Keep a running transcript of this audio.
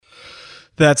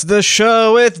That's the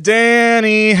show with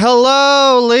Danny.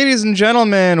 Hello, ladies and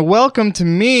gentlemen. Welcome to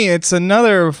me. It's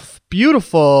another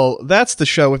beautiful That's the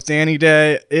Show with Danny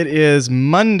Day. It is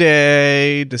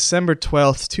Monday, December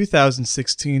 12th,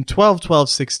 2016,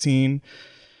 12/12/16.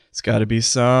 It's got to be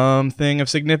something of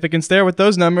significance there with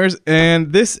those numbers.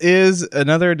 And this is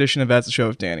another edition of That's the Show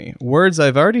with Danny. Words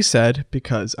I've already said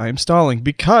because I'm stalling,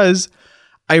 because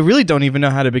I really don't even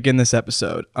know how to begin this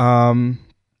episode.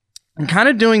 I'm kind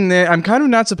of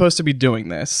not supposed to be doing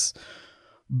this,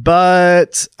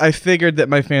 but I figured that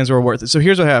my fans were worth it. So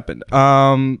here's what happened.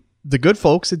 The good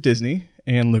folks at Disney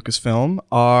and Lucasfilm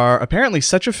are apparently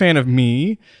such a fan of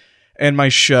me and my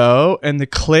show and the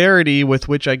clarity with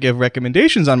which I give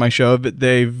recommendations on my show that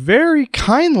they very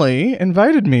kindly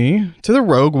invited me to the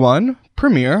Rogue One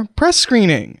premiere press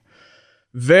screening.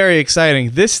 Very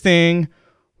exciting. This thing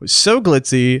was so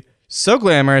glitzy, so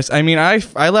glamorous. I mean,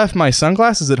 I left my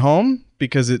sunglasses at home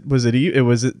because it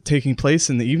was taking place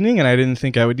in the evening and I didn't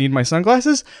think I would need my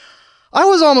sunglasses. I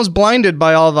was almost blinded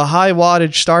by all the high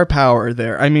wattage star power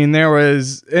there. I mean, there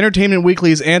was Entertainment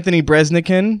Weekly's Anthony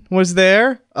Bresnikan was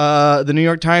there. The New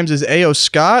York Times' A.O.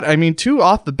 Scott. I mean, two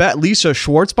off the bat. Lisa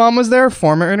Schwartzbaum was there,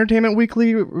 former Entertainment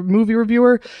Weekly movie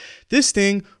reviewer. This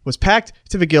thing was packed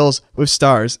to the gills with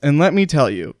stars. And let me tell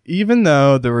you, even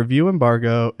though the review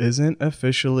embargo isn't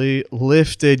officially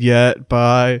lifted yet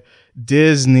by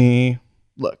Disney,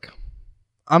 look,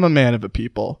 I'm a man of the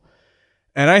people.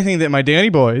 And I think that my Danny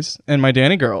boys and my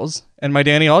Danny girls and my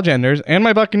Danny all genders and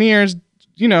my Buccaneers,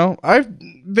 you know,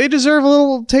 they deserve a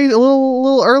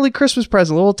little early Christmas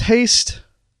present, a little taste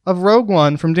of Rogue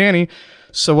One from Danny.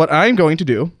 So what I'm going to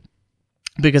do,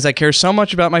 because I care so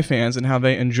much about my fans and how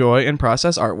they enjoy and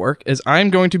process artwork, is I'm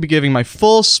going to be giving my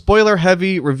full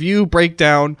spoiler-heavy review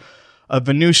breakdown of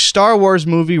the new Star Wars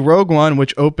movie, Rogue One,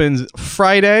 which opens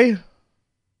Friday.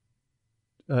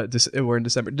 We're in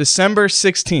December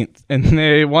 16th. And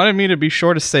they wanted me to be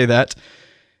sure to say that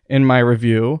in my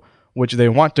review, which they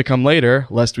want to come later,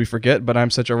 lest we forget, but I'm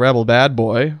such a rebel bad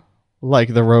boy,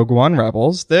 like the Rogue One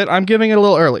rebels, that I'm giving it a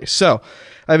little early. So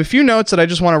I have a few notes that I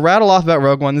just want to rattle off about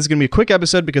Rogue One. This is going to be a quick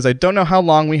episode because I don't know how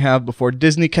long we have before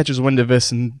Disney catches wind of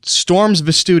this and storms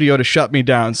the studio to shut me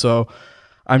down. So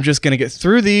I'm just going to get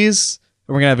through these,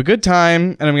 and we're going to have a good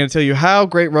time, and I'm going to tell you how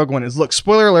great Rogue One is. Look,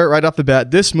 spoiler alert right off the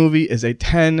bat, this movie is a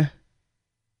 10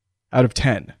 out of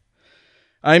 10.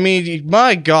 I mean,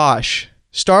 my gosh,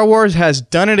 Star Wars has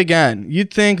done it again.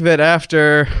 You'd think that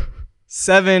after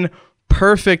 7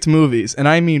 perfect movies, and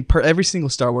I mean every single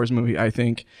Star Wars movie, I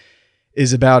think,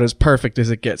 is about as perfect as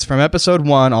it gets, from episode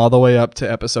 1 all the way up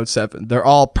to episode 7. They're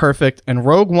all perfect, and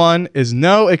Rogue One is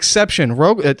no exception.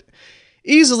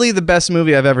 Easily the best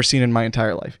movie I've ever seen in my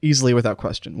entire life. Easily, without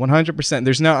question. 100%.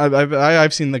 There's no...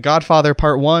 I've seen The Godfather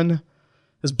Part 1.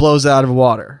 This blows out of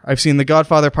water. I've seen The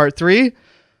Godfather Part 3.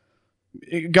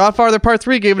 Godfather Part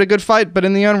 3 gave it a good fight, but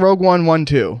in the end, Rogue One won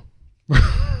too.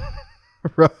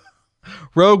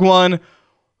 Rogue One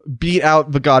beat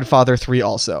out The Godfather 3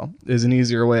 also, is an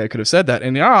easier way I could have said that.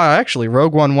 And actually,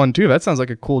 Rogue One won too. That sounds like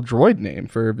a cool droid name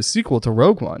for the sequel to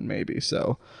Rogue One, maybe.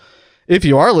 So if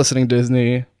you are listening,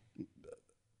 Disney,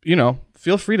 you know,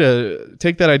 feel free to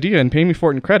take that idea and pay me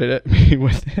for it and credit me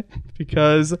with it,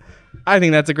 because I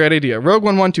think that's a great idea. Rogue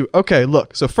One 1, 2. Okay,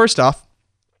 look. So first off,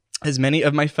 as many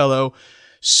of my fellow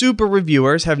super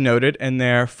reviewers have noted in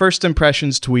their first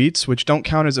impressions tweets, which don't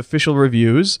count as official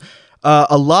reviews,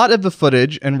 a lot of the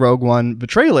footage in Rogue One, the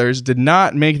trailers, did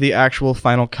not make the actual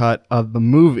final cut of the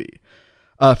movie.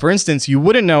 For instance, you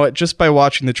wouldn't know it just by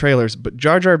watching the trailers, but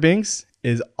Jar Jar Binks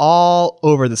is all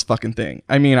over this fucking thing.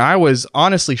 I mean, I was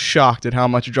honestly shocked at how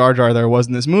much Jar Jar there was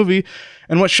in this movie.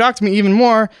 And what shocked me even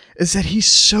more is that he's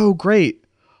so great.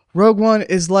 Rogue One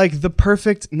is like the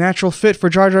perfect natural fit for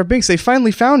Jar Jar Binks. They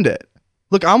finally found it.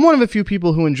 Look, I'm one of the few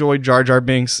people who enjoyed Jar Jar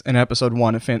Binks in episode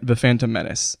 1 of The Phantom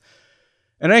Menace.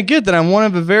 And I get that I'm one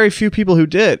of the very few people who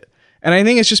did. And I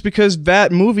think it's just because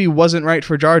that movie wasn't right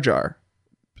for Jar Jar.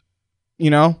 You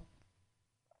know?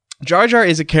 Jar Jar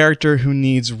is a character who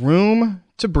needs room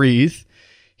to breathe,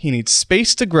 he needs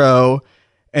space to grow,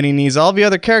 and he needs all the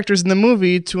other characters in the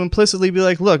movie to implicitly be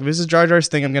like, look, this is Jar Jar's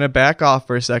thing, I'm going to back off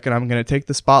for a second, I'm going to take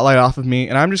the spotlight off of me,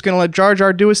 and I'm just going to let Jar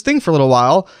Jar do his thing for a little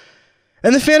while.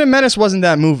 And The Phantom Menace wasn't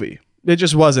that movie. It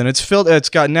just wasn't. It's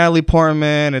got Natalie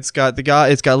Portman, it's got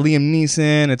Liam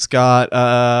Neeson, it's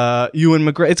got Ewan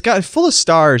McGregor, it's got full of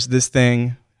stars, this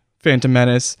thing, Phantom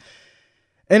Menace.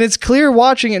 And it's clear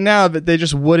watching it now that they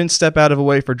just wouldn't step out of a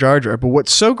way for Jar Jar. But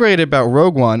what's so great about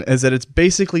Rogue One is that it's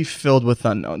basically filled with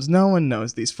unknowns. No one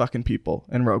knows these fucking people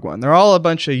in Rogue One. They're all a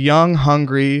bunch of young,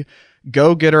 hungry,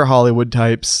 go-getter Hollywood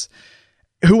types.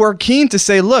 who are keen to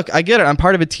say, look, I get it. I'm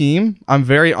part of a team. I'm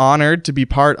very honored to be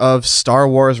part of Star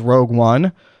Wars Rogue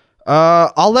One.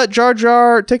 I'll let Jar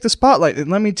Jar take the spotlight. And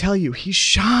let me tell you, he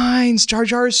shines. Jar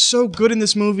Jar is so good in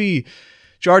this movie.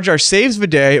 Jar Jar saves the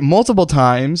day multiple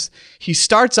times. He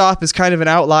starts off as kind of an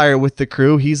outlier with the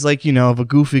crew. He's like, the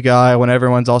goofy guy when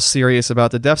everyone's all serious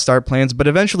about the Death Star plans, but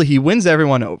eventually he wins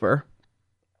everyone over.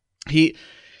 I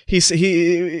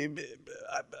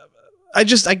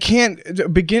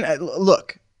can't begin.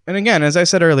 Look, and again, as I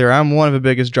said earlier, I'm one of the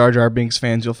biggest Jar Jar Binks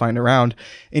fans you'll find around.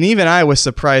 And even I was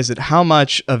surprised at how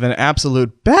much of an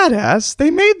absolute badass they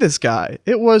made this guy.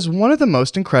 It was one of the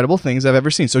most incredible things I've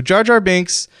ever seen. So Jar Jar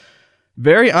Binks,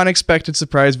 very unexpected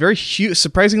surprise, very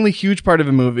surprisingly huge part of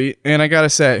a movie. And I gotta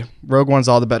say, Rogue One's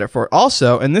all the better for it.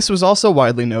 Also, and this was also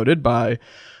widely noted by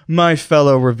my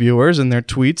fellow reviewers and their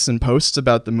tweets and posts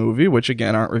about the movie, which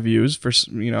again aren't reviews for,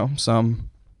 some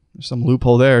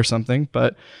loophole there or something.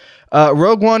 But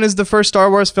Rogue One is the first Star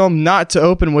Wars film not to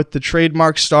open with the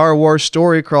trademark Star Wars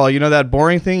story crawl. That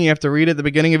boring thing you have to read at the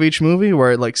beginning of each movie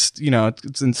where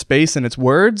it's in space and it's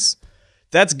words?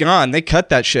 That's gone. They cut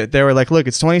that shit. They were like, look,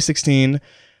 it's 2016.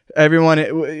 Everyone,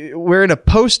 we're in a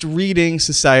post-reading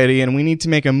society, and we need to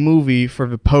make a movie for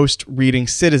the post-reading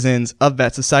citizens of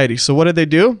that society. So what did they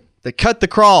do? They cut the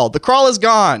crawl. The crawl is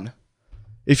gone.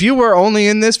 If you were only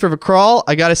in this for the crawl,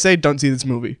 I gotta say, don't see this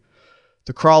movie.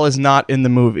 The crawl is not in the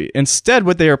movie. Instead,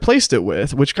 what they replaced it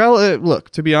with, which look,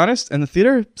 to be honest, in the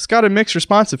theater, it's got a mixed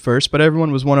response at first, but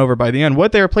everyone was won over by the end.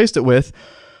 What they replaced it with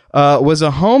was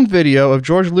a home video of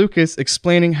George Lucas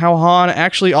explaining how Han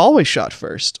actually always shot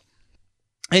first.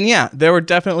 And yeah, there were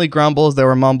definitely grumbles, there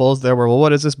were mumbles, there were, well,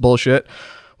 what is this bullshit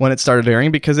when it started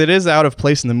airing? Because it is out of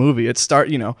place in the movie.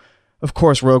 Of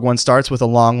course, Rogue One starts with a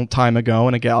long time ago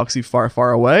in a galaxy far,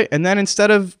 far away. And then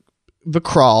instead of the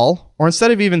crawl, or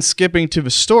instead of even skipping to the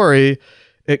story,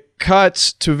 it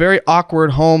cuts to a very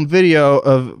awkward home video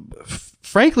of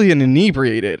frankly an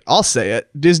inebriated, I'll say it,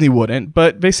 Disney wouldn't,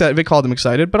 but they called him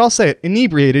excited, but I'll say it,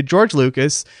 inebriated George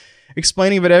Lucas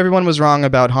explaining that everyone was wrong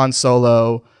about Han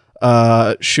Solo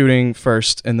shooting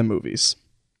first in the movies.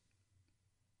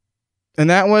 And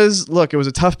that was, look, it was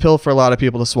a tough pill for a lot of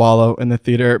people to swallow in the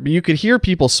theater, but you could hear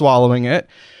people swallowing it,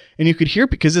 and you could hear,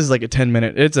 because this is like a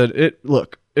 10-minute,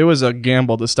 it was a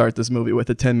gamble to start this movie with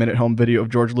a 10-minute home video of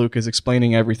George Lucas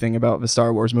explaining everything about the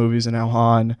Star Wars movies and how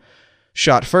Han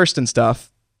shot first and stuff,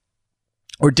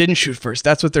 or didn't shoot first.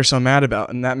 That's what they're so mad about,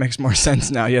 and that makes more sense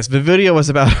now. Yes, the video was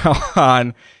about how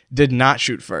Han did not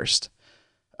shoot first.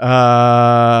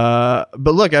 But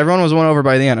look, everyone was won over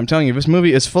by the end. I'm telling you, this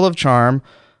movie is full of charm,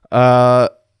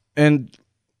 and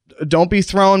don't be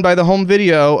thrown by the home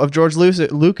video of George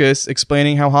Lucas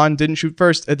explaining how Han didn't shoot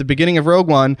first at the beginning of Rogue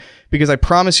One, because I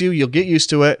promise you'll get used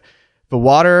to it. The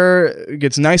water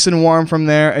gets nice and warm from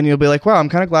there, and you'll be like, wow, I'm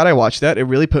kind of glad I watched that. It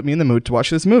really put me in the mood to watch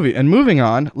this movie. And moving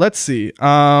on, let's see.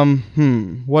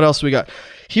 What else we got?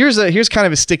 Here's kind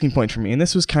of a sticking point for me, and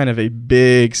this was kind of a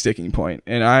big sticking point.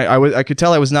 And I could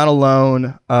tell I was not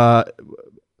alone. I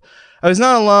was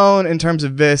not alone in terms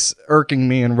of this irking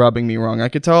me and rubbing me wrong. I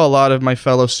could tell a lot of my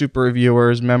fellow super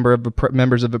reviewers,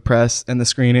 members of the press and the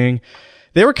screening,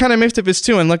 they were kind of miffed at this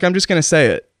too. And look, I'm just going to say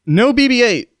it. No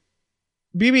BB-8.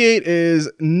 BB-8 is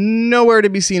nowhere to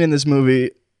be seen in this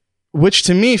movie, which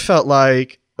to me felt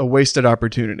like a wasted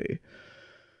opportunity.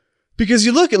 Because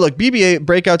you look, BB-8,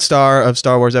 breakout star of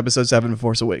Star Wars Episode 7, The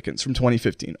Force Awakens from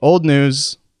 2015. Old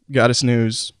news, goddess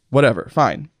news, whatever,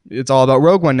 fine. It's all about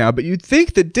Rogue One now. But you'd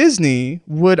think that Disney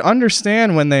would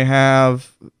understand when they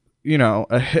have,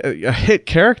 a hit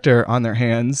character on their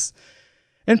hands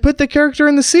and put the character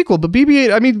in the sequel. But the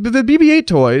BB-8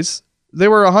 toys, they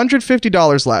were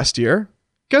 $150 last year.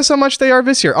 Guess how much they are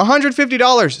this year?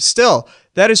 $150 still.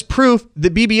 That is proof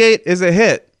that BB-8 is a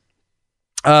hit.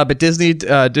 But Disney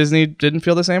didn't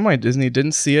feel the same way. Disney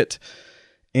didn't see it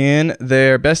in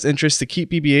their best interest to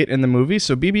keep BB-8 in the movie.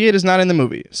 So BB-8 is not in the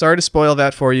movie. Sorry to spoil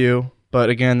that for you. But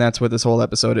again, that's what this whole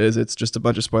episode is. It's just a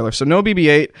bunch of spoilers. So no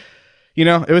BB-8.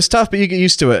 It was tough, but you get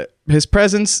used to it. His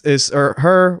presence is, or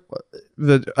her,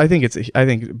 I think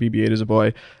BB-8 is a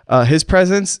boy. His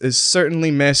presence is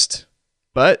certainly missed.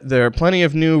 But there are plenty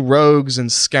of new rogues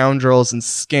and scoundrels and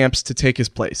scamps to take his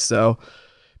place. So,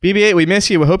 BB-8, we miss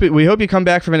you. We hope you come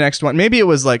back for the next one. Maybe it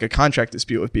was like a contract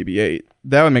dispute with BB-8.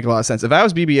 That would make a lot of sense. If I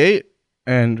was BB-8,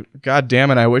 and god damn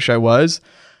it, I wish I was,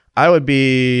 I would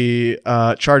be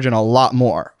charging a lot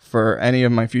more for any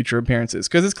of my future appearances,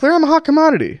 because it's clear I'm a hot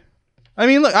commodity. I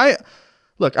mean, look,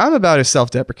 I'm about as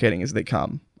self-deprecating as they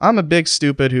come. I'm a big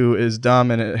stupid who is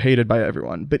dumb and hated by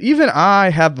everyone. But even I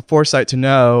have the foresight to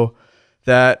know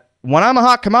that when I'm a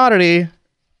hot commodity,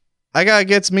 I gotta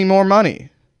get me more money.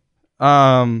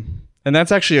 And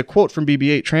that's actually a quote from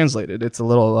BB-8 translated. It's a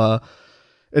little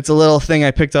thing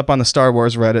I picked up on the Star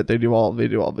Wars Reddit. They do all the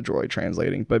droid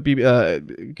translating, but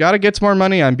gotta get some more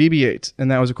money on BB-8,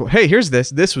 and that was a cool. Hey, here's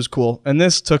this. This was cool, and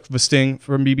this took the sting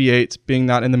from BB-8 being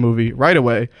not in the movie right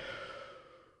away.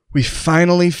 We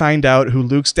finally find out who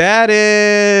Luke's dad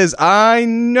is. I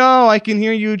know, I can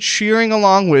hear you cheering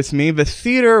along with me. The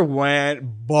theater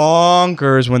went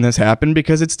bonkers when this happened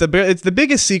because it's the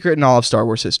biggest secret in all of Star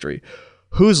Wars history.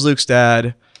 Who's Luke's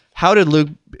dad? How did Luke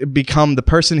become the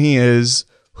person he is?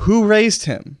 Who raised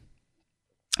him?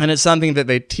 And it's something that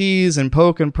they tease and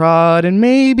poke and prod, and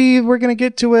maybe we're going to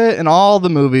get to it in all the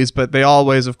movies, but they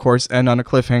always, of course, end on a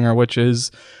cliffhanger, which is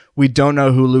we don't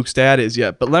know who Luke's dad is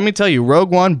yet. But let me tell you, Rogue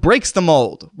One breaks the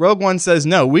mold. Rogue One says,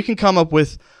 no, we can come up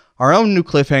with our own new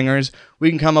cliffhangers. We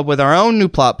can come up with our own new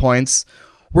plot points.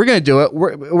 We're going to do it.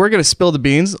 We're going to spill the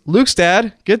beans. Luke's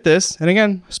dad, get this. And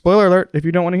again, spoiler alert, if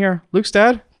you don't want to hear, Luke's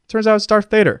dad, turns out it's Darth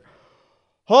Vader.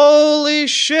 Holy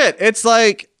shit. It's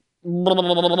like... I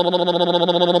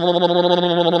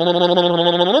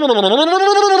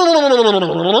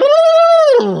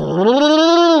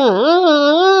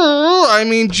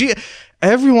mean,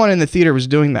 everyone in the theater was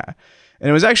doing that. And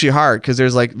it was actually hard because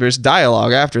there's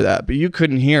dialogue after that, but you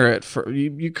couldn't hear it.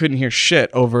 You couldn't hear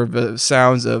shit over the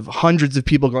sounds of hundreds of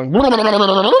people going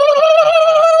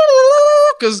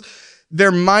because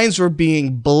their minds were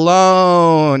being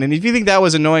blown. And if you think that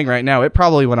was annoying right now, it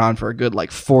probably went on for a good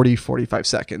 45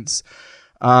 seconds.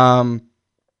 So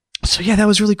yeah, that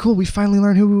was really cool. We finally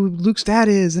learned who Luke's dad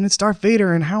is, and it's Darth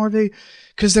Vader, and how are they,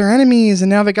 because they're enemies, and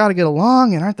now they got to get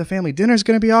along, and aren't the family dinners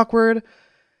going to be awkward?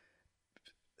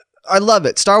 I love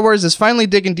it. Star Wars is finally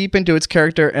digging deep into its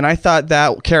character, and I thought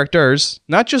that characters,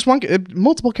 not just one,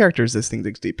 multiple characters this thing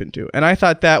digs deep into, and I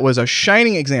thought that was a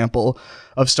shining example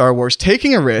of Star Wars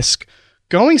taking a risk,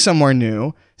 going somewhere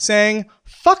new, saying,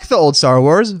 fuck the old Star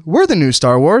Wars, we're the new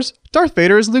Star Wars, Darth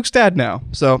Vader is Luke's dad now.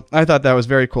 So I thought that was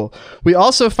very cool. We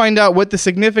also find out what the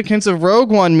significance of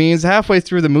Rogue One means halfway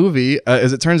through the movie.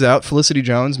 As it turns out, Felicity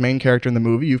Jones, main character in the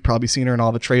movie, you've probably seen her in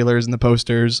all the trailers and the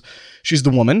posters. She's the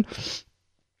woman.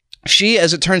 She,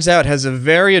 as it turns out, has a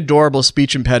very adorable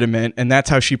speech impediment, and that's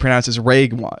how she pronounces ray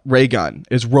gun,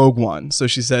 is Rogue One. So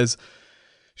she says...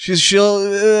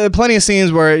 She'll plenty of scenes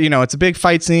where, it's a big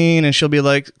fight scene and she'll be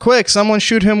like, quick, someone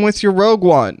shoot him with your Rogue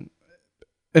One.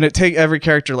 And every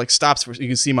character stops for, you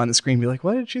can see him on the screen, be like,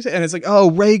 what did she say? And it's like,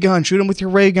 oh, ray gun, shoot him with your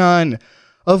ray gun.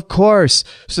 Of course.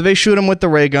 So they shoot him with the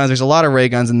ray guns. There's a lot of ray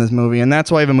guns in this movie, and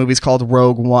that's why the movie's called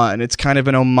Rogue One. It's kind of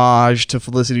an homage to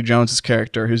Felicity Jones's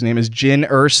character, whose name is Jyn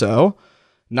Erso.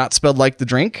 Not spelled like the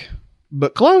drink,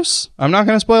 but close. I'm not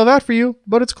going to spoil that for you,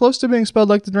 but it's close to being spelled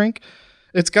like the drink.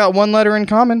 It's got one letter in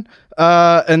common,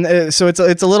 so it's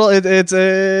a little. It's a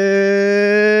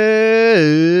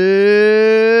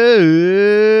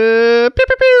pew,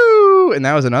 pew, pew, and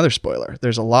that was another spoiler.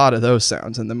 There's a lot of those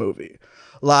sounds in the movie.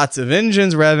 Lots of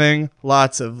engines revving,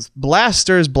 lots of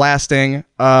blasters blasting,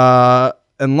 and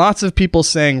lots of people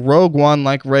saying Rogue One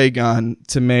like Ray Gun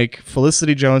to make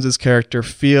Felicity Jones's character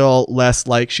feel less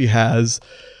like she has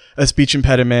a speech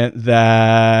impediment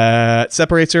that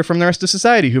separates her from the rest of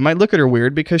society, who might look at her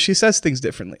weird because she says things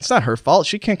differently. It's not her fault.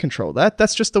 She can't control that.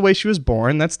 That's just the way she was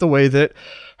born. That's the way that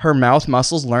her mouth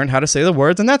muscles learned how to say the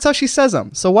words, and that's how she says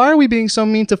them. So why are we being so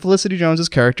mean to Felicity Jones's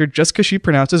character just because she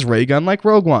pronounces Ray Gun like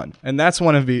Rogue One? And that's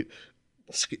one of the...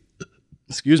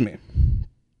 Excuse me.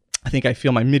 I think I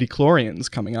feel my midi-chlorians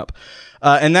coming up.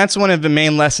 And that's one of the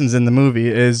main lessons in the movie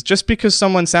is just because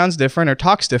someone sounds different or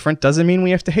talks different doesn't mean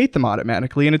we have to hate them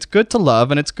automatically. And it's good to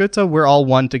love, and it's good to we're all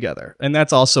one together. And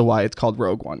that's also why it's called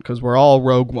Rogue One, because we're all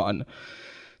Rogue One.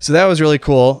 So that was really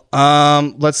cool.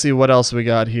 Let's see what else we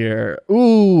got here.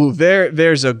 Ooh,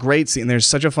 there's a great scene. There's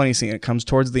such a funny scene. It comes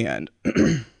towards the end.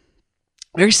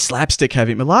 Very slapstick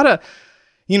heavy. A lot of...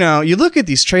 you look at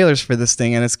these trailers for this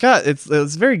thing and it's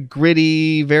very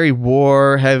gritty, very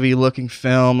war heavy looking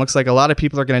film. Looks like a lot of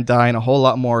people are going to die and a whole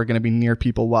lot more are going to be near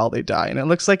people while they die. And it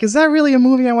looks like, is that really a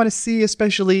movie I want to see,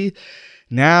 especially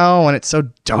now when it's so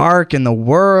dark in the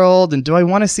world? And do I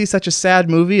want to see such a sad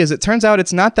movie? As it turns out,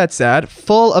 it's not that sad.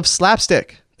 Full of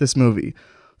slapstick, this movie.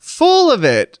 Full of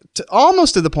it,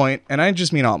 almost to the point, and I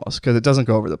just mean almost because it doesn't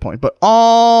go over the point, but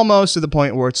almost to the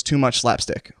point where it's too much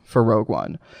slapstick for Rogue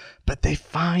One. But they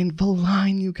find the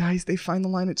line, you guys. They find the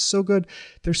line. It's so good.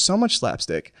 There's so much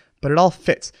slapstick, but it all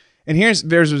fits. And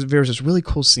there's this really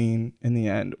cool scene in the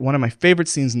end. One of my favorite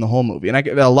scenes in the whole movie. And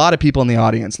a lot of people in the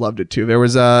audience loved it too.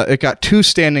 It got two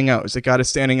standing O's. It got a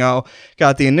standing O,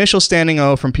 got the initial standing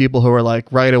O from people who were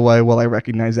like, right away, well, I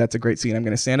recognize that's a great scene. I'm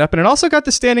going to stand up. And it also got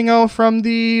the standing O from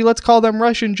let's call them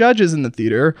Russian judges in the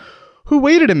theater, who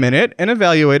waited a minute and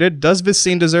evaluated, does this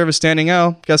scene deserve a standing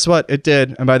O? Guess what? It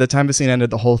did. And by the time the scene ended,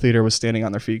 the whole theater was standing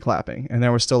on their feet clapping. And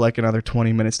there was still like another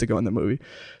 20 minutes to go in the movie.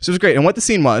 So it was great. And what the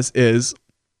scene was is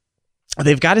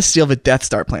they've got to steal the Death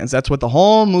Star plans. That's what the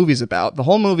whole movie's about. The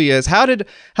whole movie is how did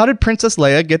Princess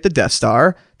Leia get the Death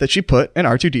Star that she put in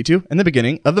R2-D2 in the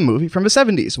beginning of the movie from the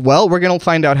 70s? Well, we're going to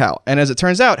find out how. And as it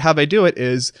turns out, how they do it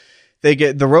is they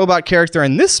get the robot character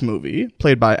in this movie,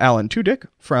 played by Alan Tudyk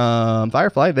from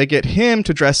Firefly. They get him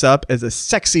to dress up as a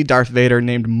sexy Darth Vader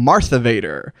named Martha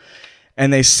Vader.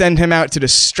 And they send him out to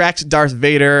distract Darth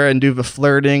Vader and do the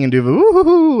flirting and do the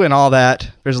woohoo and all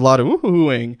that. There's a lot of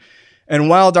woohooing. And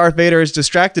while Darth Vader is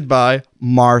distracted by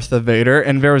Martha Vader,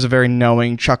 and there was a very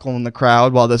knowing chuckle in the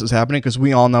crowd while this was happening, because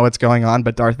we all know what's going on,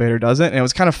 but Darth Vader doesn't. And it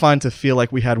was kind of fun to feel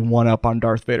like we had one up on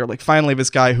Darth Vader. Like finally this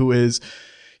guy who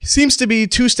seems to be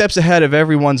 2 steps ahead of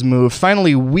everyone's move.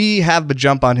 Finally, we have the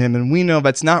jump on him, and we know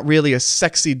that's not really a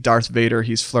sexy Darth Vader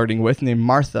he's flirting with named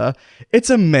Martha.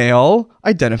 It's a male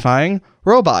identifying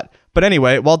robot. But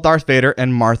anyway, while Darth Vader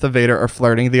and Martha Vader are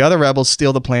flirting, the other rebels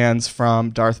steal the plans from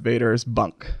Darth Vader's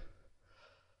bunk.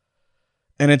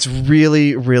 And it's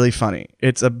really, really funny.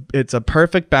 It's a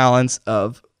perfect balance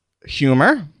of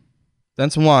humor.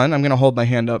 That's one. I'm going to hold my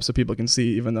hand up so people can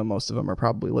see, even though most of them are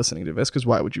probably listening to this, because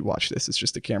why would you watch this? It's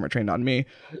just a camera trained on me.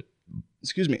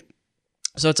 Excuse me.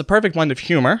 So it's a perfect blend of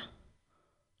humor,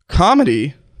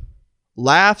 comedy,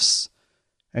 laughs,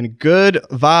 and good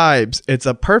vibes. It's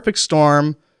a perfect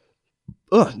storm.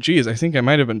 Oh, geez, I think I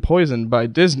might have been poisoned by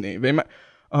Disney.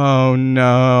 Oh,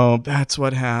 no, that's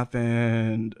what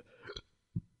happened.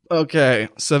 Okay,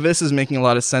 so this is making a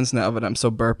lot of sense now that I'm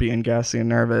so burpy and gassy and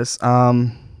nervous.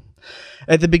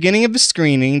 At the beginning of the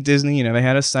screening, Disney, they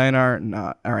had us sign our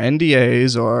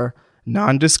NDAs or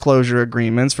non-disclosure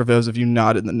agreements for those of you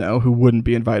not in the know who wouldn't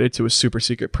be invited to a super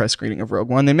secret press screening of Rogue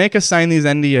One. They make us sign these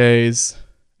NDAs,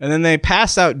 and then they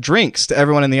pass out drinks to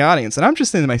everyone in the audience. And I'm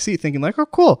just sitting in my seat thinking like, oh,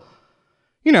 cool.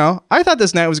 I thought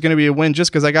this night was going to be a win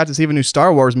just because I got to see the new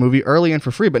Star Wars movie early and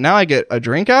for free, but now I get a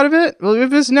drink out of it? Well,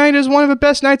 this night is one of the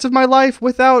best nights of my life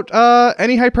without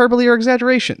any hyperbole or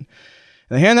exaggeration.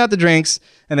 They hand out the drinks,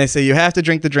 and they say you have to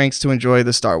drink the drinks to enjoy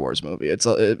the Star Wars movie.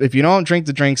 If you don't drink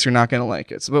the drinks, you're not going to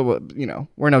like it. So,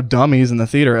 we're no dummies in the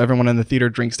theater. Everyone in the theater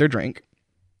drinks their drink.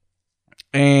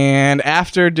 And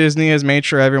after Disney has made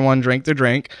sure everyone drink their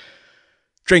drink,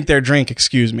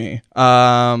 excuse me.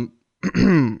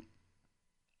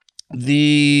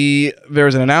 There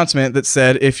was an announcement that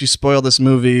said if you spoil this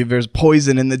movie, there's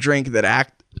poison in the drink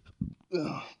that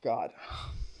oh God.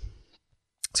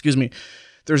 Excuse me.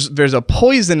 There's a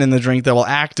poison in the drink that will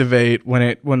activate when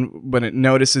it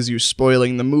notices you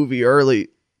spoiling the movie early.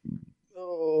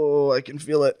 Oh, I can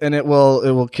feel it, and it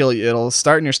will kill you. It'll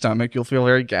start in your stomach. You'll feel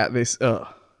very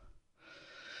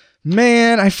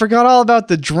Man, I forgot all about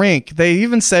the drink. They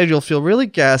even said you'll feel really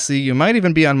gassy. You might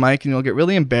even be on mic and you'll get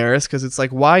really embarrassed because it's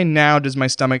like, why now does my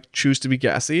stomach choose to be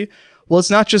gassy? Well,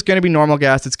 it's not just going to be normal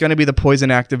gas. It's going to be the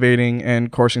poison activating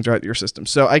and coursing throughout your system.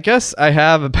 So I guess I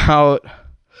have about,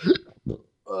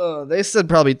 they said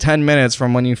probably 10 minutes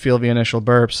from when you feel the initial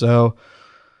burp. So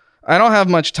I don't have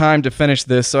much time to finish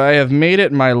this. So I have made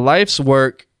it my life's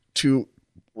work to,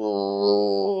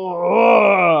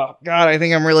 God, I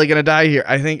think I'm really going to die here.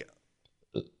 I think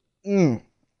I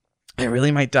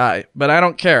really might die, but I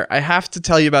don't care. I have to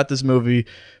tell you about this movie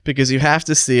because you have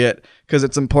to see it because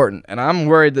it's important. And I'm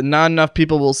worried that not enough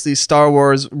people will see Star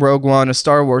Wars Rogue One, a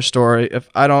Star Wars story, if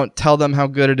I don't tell them how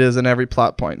good it is in every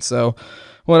plot point. So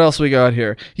what else we got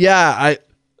here? Yeah,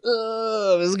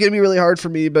 this is going to be really hard for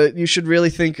me, but you should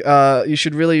really think, you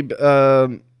should really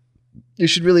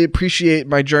appreciate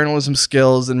my journalism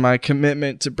skills and my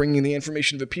commitment to bringing the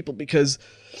information to people because,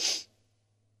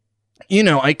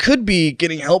 I could be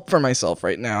getting help for myself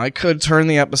right now. I could turn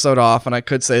the episode off and I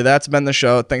could say, that's been the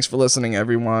show. Thanks for listening,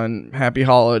 everyone. Happy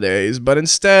holidays. But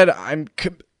instead, I'm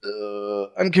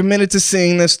committed to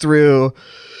seeing this through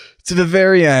to the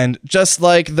very end, just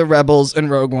like the Rebels in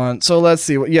Rogue One. So let's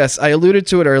see. Yes, I alluded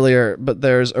to it earlier, but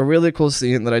there's a really cool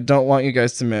scene that I don't want you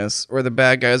guys to miss where the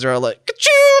bad guys are all like,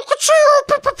 ka-choo, ka-choo,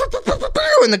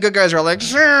 and the good guys are all like,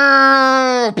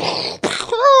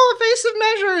 evasive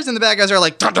measures, and the bad guys are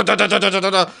like, da, da, da, da, da, da,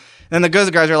 da. And the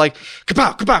good guys are like,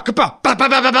 kapow, kapow, kapow, ba, ba,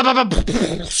 ba, ba, ba,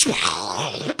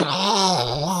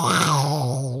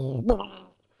 ba.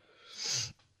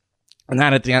 And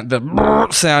that at the end, the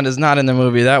sound is not in the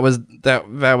movie. That was I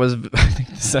think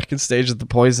the second stage of the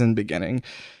poison beginning,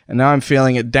 and now I'm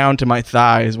feeling it down to my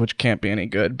thighs, which can't be any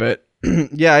good. But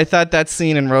yeah, I thought that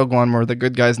scene in Rogue One where the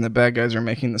good guys and the bad guys are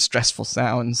making the stressful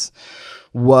sounds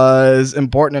was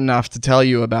important enough to tell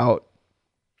you about.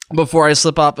 before I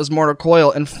slip off this mortal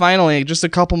coil. And finally, just a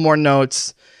couple more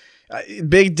notes.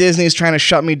 Big Disney's trying to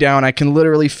shut me down. I can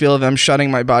literally feel them shutting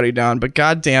my body down, but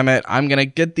god damn it, I'm gonna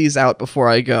get these out before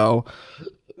I go.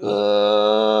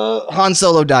 Han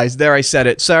Solo dies. There, I said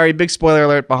it. Sorry, big spoiler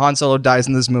alert, but Han Solo dies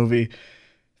in this movie.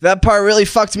 That part really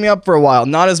fucked me up for a while.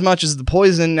 Not as much as the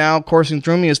poison now coursing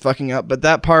through me is fucking up, but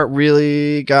that part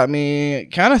really got me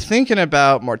kind of thinking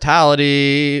about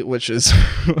mortality, which is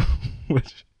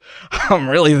which I'm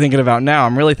really thinking about now.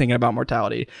 I'm really thinking about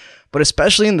mortality. But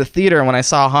especially in the theater when I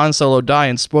saw Han Solo die,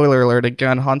 and spoiler alert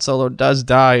again, Han Solo does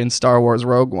die in Star Wars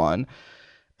Rogue One.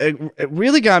 It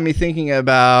really got me thinking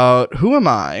about who am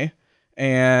I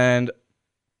and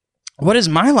what is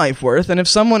my life worth? And if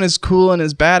someone is cool and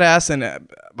is badass and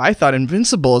I thought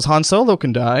invincible as Han Solo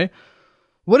can die,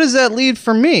 what does that lead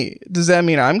for me? Does that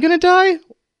mean I'm going to die?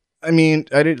 I mean,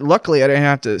 luckily I didn't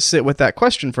have to sit with that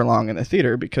question for long in the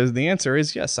theater because the answer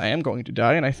is yes, I am going to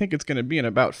die. And I think it's going to be in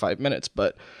about 5 minutes.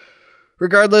 But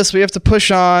regardless, we have to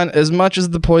push on as much as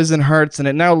the poison hurts, and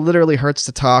it now literally hurts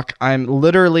to talk. I'm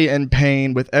literally in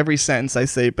pain with every sentence I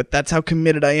say, but that's how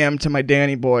committed I am to my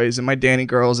Danny boys and my Danny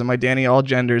girls and my Danny all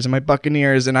genders and my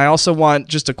Buccaneers. And I also want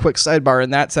just a quick sidebar in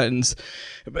that sentence.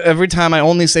 Every time I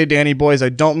only say Danny boys, I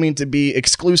don't mean to be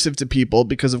exclusive to people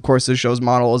because, of course, this show's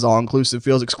model is all inclusive,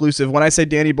 feels exclusive. When I say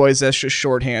Danny boys, that's just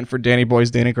shorthand for Danny boys,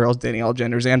 Danny girls, Danny all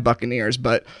genders, and Buccaneers.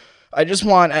 But I just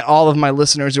want all of my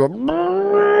listeners who are...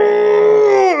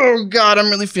 Oh God, I'm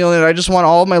really feeling it. I just want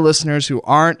all of my listeners who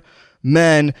aren't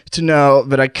men to know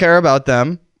that I care about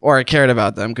them, or I cared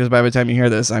about them, because by the time you hear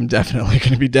this, I'm definitely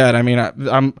going to be dead. I mean,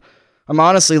 I'm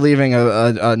honestly leaving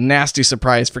a nasty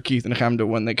surprise for Keith and Hamda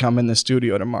when they come in the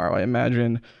studio tomorrow. I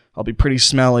imagine I'll be pretty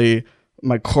smelly.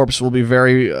 My corpse will be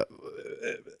very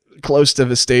close to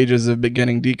the stages of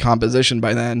beginning decomposition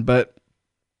by then. But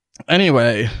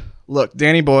anyway, look,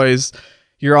 Danny boys...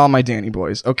 You're all my Danny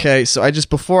boys. Okay, so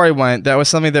before I went, that was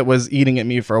something that was eating at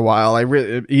me for a while.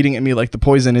 Eating at me like the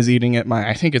poison is eating at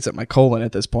I think it's at my colon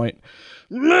at this point.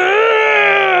 It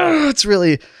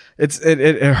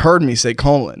heard me say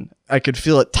colon. I could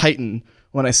feel it tighten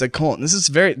when I said colon.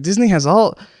 Disney has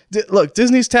all, look,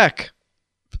 Disney's tech.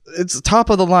 It's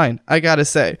top of the line, I gotta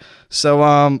say. So,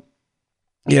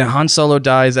 yeah, Han Solo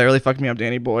dies. That really fucked me up,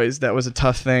 Danny boys. That was a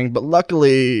tough thing, but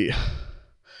luckily,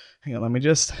 hang on, let me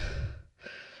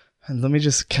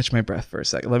just catch my breath for a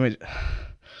second. I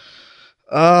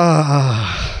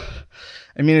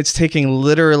mean, it's taking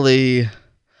literally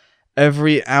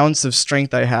every ounce of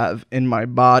strength I have in my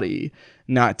body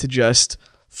not to just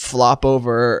flop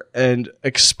over and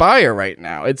expire right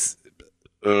now. It's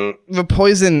the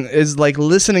poison is like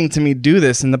listening to me do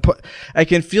this, and I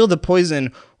can feel the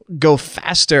poison go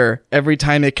faster every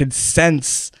time it could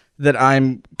sense that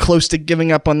I'm close to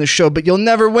giving up on the show. But you'll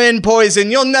never win,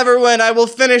 poison. You'll never win. I will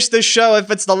finish this show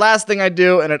if it's the last thing I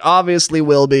do, and it obviously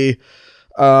will be.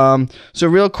 So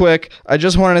real quick, I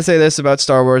just wanted to say this about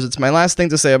Star Wars. It's my last thing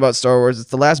to say about Star Wars.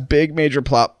 It's the last big major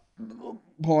plot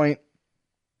point.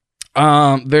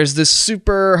 There's this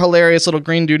super hilarious little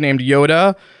green dude named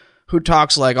Yoda who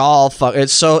talks like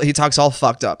he talks all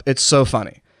fucked up. It's so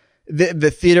funny.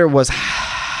 The theater was...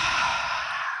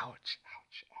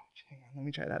 Let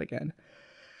me try that again.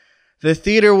 The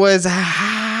theater was...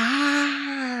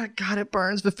 God, it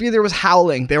burns. The theater was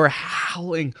howling. They were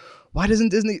howling. Why doesn't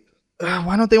Disney...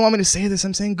 why don't they want me to say this?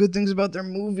 I'm saying good things about their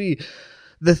movie.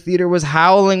 The theater was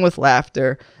howling with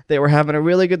laughter. They were having a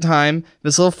really good time.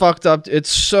 This little fucked up... It's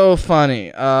so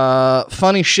funny.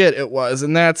 Funny shit it was.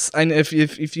 And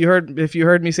if you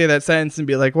heard me say that sentence and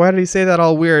be like, why did he say that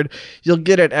all weird? You'll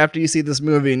get it after you see this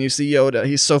movie and you see Yoda.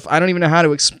 He's so... I don't even know how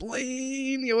to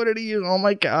explain Yoda to you. Oh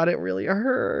my God, it really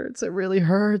hurts. It really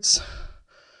hurts.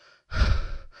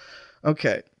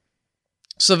 Okay.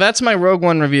 So that's my Rogue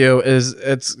One review.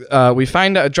 We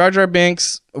find out Jar Jar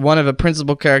Binks, one of the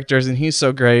principal characters, and he's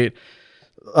so great.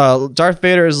 Darth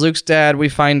Vader is Luke's dad. We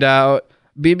find out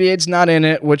BB-8's not in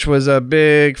it, which was a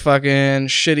big fucking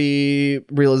shitty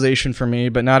realization for me,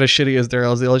 but not as shitty as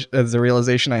the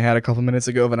realization I had a couple minutes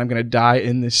ago that I'm going to die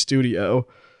in this studio,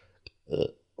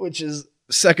 which is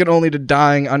second only to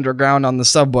dying underground on the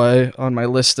subway on my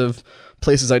list of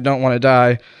places I don't want to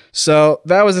die. So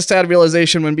that was a sad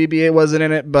realization when BB-8 wasn't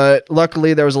in it, but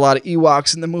luckily there was a lot of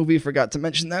Ewoks in the movie. Forgot to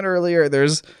mention that earlier.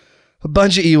 There's a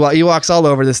bunch of Ewoks all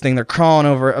over this thing. They're crawling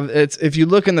over. If you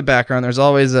look in the background, there's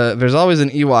always an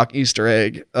Ewok Easter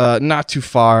egg, not too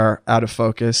far out of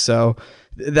focus. So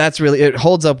it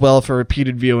holds up well for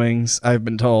repeated viewings, I've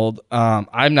been told.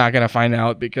 I'm not going to find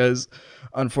out because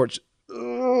unfortunately,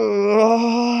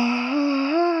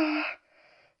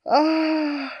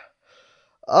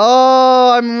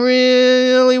 Oh, I'm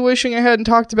really wishing I hadn't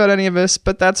talked about any of this,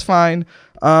 but that's fine.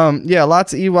 Yeah,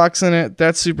 lots of Ewoks in it.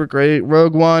 That's super great.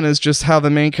 Rogue One is just how the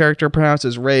main character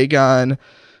pronounces Ray Gun.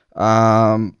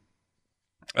 The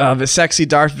sexy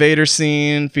Darth Vader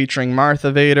scene featuring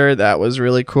Martha Vader, that was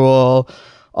really cool.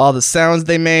 All the sounds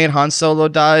they made, Han Solo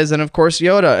dies, and of course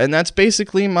Yoda, and that's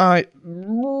basically my...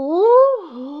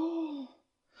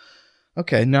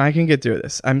 Okay, no, I can get through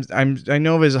this. I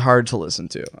know it was hard to listen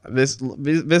to. This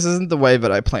isn't the way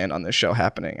that I planned on this show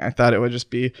happening. I thought it would just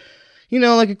be,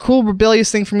 like a cool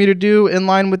rebellious thing for me to do in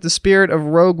line with the spirit of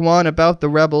Rogue One about the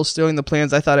rebels stealing the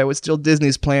plans. I thought I would steal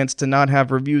Disney's plans to not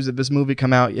have reviews of this movie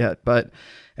come out yet, but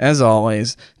as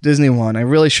always, Disney won. I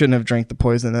really shouldn't have drank the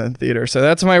poison in the theater. So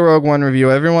that's my Rogue One review.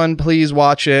 Everyone, please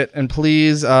watch it, and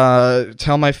please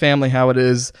tell my family how it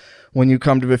is when you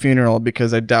come to the funeral,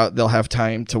 because I doubt they'll have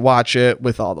time to watch it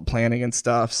with all the planning and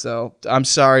stuff. So I'm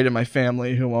sorry to my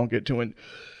family who won't get to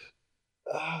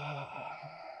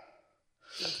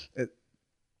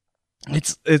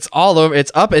It's all over.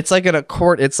 It's up. It's like an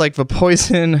accord. It's like the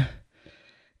poison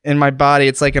in my body.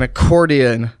 It's like an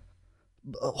accordion,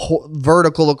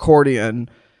 vertical accordion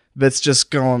that's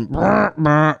just going. And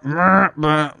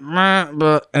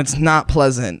it's not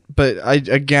pleasant. But I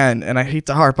hate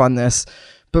to harp on this,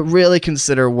 but really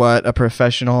consider what a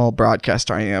professional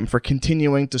broadcaster I am for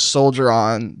continuing to soldier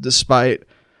on despite,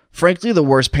 frankly, the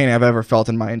worst pain I've ever felt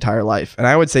in my entire life. And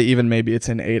I would say even maybe it's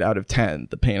an 8 out of 10,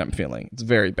 the pain I'm feeling. It's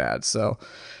very bad. So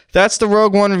that's the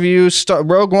Rogue One review.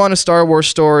 Rogue One, a Star Wars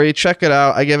story. Check it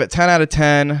out. I give it 10 out of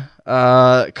 10.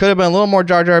 It could have been a little more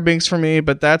Jar Jar Binks for me,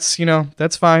 but that's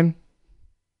fine.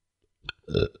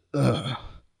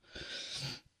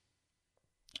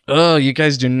 Oh, you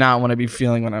guys do not want to be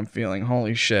feeling what I'm feeling.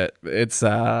 Holy shit. It's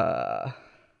not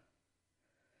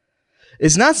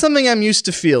something I'm used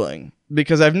to feeling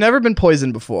because I've never been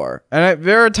poisoned before. And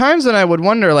there are times when I would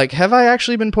wonder, like, have I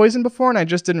actually been poisoned before and I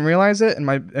just didn't realize it? And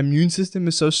my immune system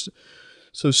is so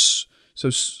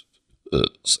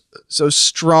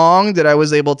strong that I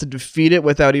was able to defeat it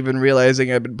without even realizing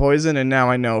I've been poisoned. And now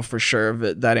I know for sure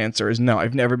that answer is no,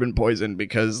 I've never been poisoned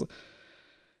because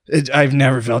I've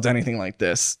never felt anything like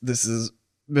this. This is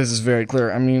very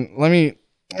clear. I mean,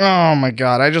 oh my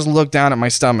God, I just looked down at my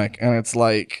stomach and it's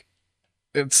like,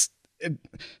 it's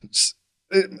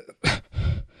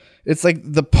like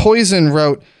the poison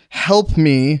wrote, "Help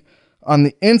me," on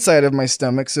the inside of my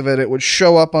stomach so that it would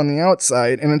show up on the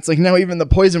outside. And it's like, no, even the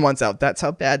poison wants out. That's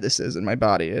how bad this is in my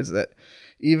body, is that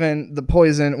even the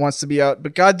poison wants to be out.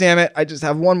 But God damn it, I just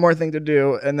have one more thing to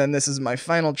do, and then this is my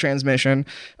final transmission.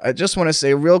 I just want to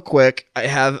say real quick, I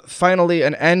have finally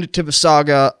an end to the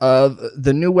saga of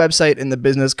the new website and the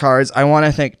business cards. I want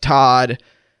to thank Todd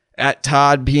at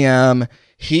Todd PM.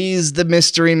 He's the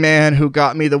mystery man who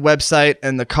got me the website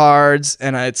and the cards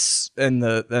and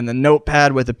the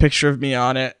notepad with a picture of me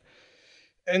on it.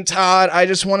 And Todd, I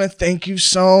just want to thank you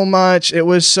so much. It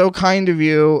was so kind of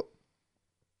you.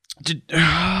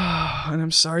 And I'm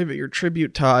sorry that your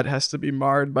tribute, Todd, has to be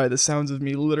marred by the sounds of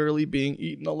me literally being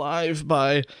eaten alive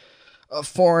by a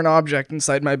foreign object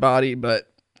inside my body.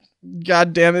 But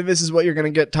God damn it, this is what you're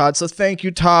going to get, Todd. So thank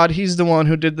you, Todd. He's the one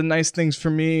who did the nice things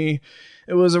for me.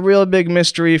 It was a real big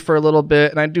mystery for a little bit,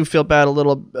 and I do feel bad a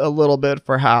little bit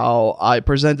for how I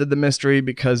presented the mystery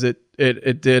because he had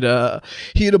a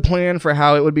plan for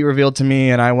how it would be revealed to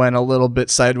me, and I went a little bit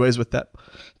sideways with that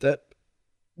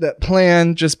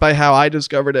plan just by how I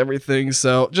discovered everything.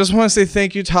 So just want to say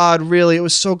thank you, Todd. Really, it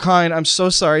was so kind. I'm so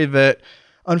sorry that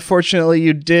unfortunately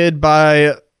you did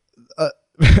buy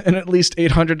an at least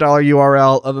 $800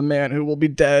 URL of a man who will be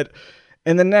dead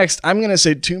in the next, I'm going to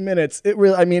say 2 minutes. If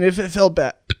it felt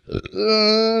bad.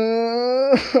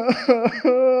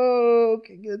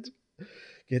 Okay, get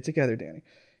it together, Danny.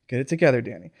 Get it together,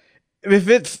 Danny. If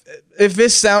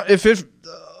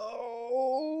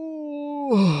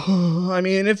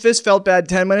this felt bad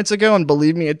 10 minutes ago, and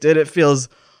believe me, it did, it feels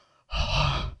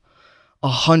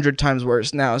 100 times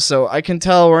worse now. So I can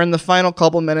tell we're in the final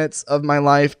couple minutes of my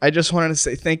life. I just wanted to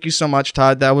say thank you so much,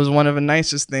 Todd. That was one of the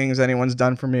nicest things anyone's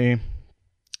done for me.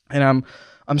 And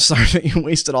I'm sorry that you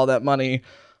wasted all that money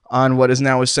on what is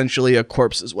now essentially a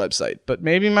corpse's website. But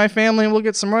maybe my family will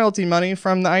get some royalty money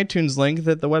from the iTunes link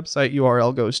that the website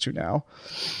URL goes to now.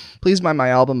 Please buy my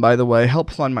album, by the way.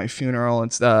 Help fund my funeral.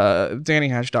 It's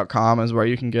DannyHatch.com is where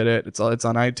you can get it. It's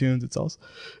on iTunes. It's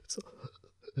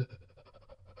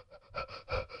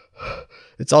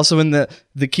also in the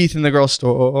Keith and the Girl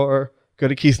store. Go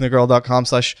to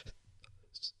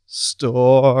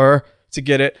keithandthegirl.com/store to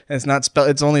get it. And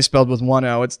it's only spelled with one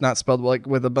O. It's not spelled like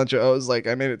with a bunch of O's like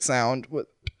I made it sound.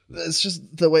 It's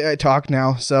just the way I talk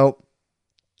now. So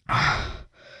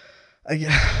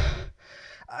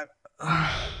I,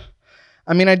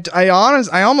 I mean, I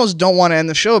almost don't want to end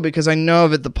the show because I know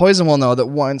that the poison will know that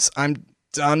once I'm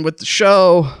done with the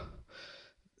show,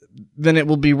 then it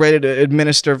will be ready to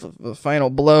administer the final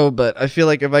blow. But I feel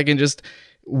like if I can just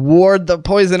ward the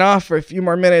poison off for a few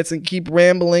more minutes and keep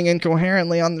rambling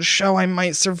incoherently on the show, I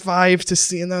might survive to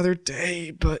see another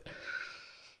day. But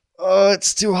oh,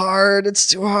 it's too hard. It's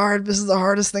too hard. This is the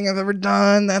hardest thing I've ever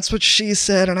done. That's what she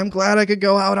said, and I'm glad I could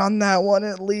go out on that one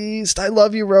at least. I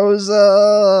love you,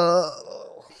 Rosa.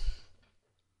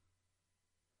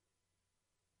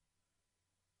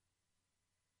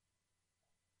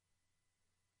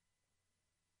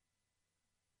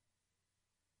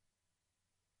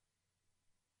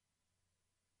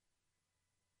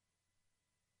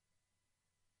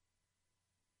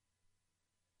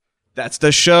 That's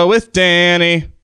the show with Danny.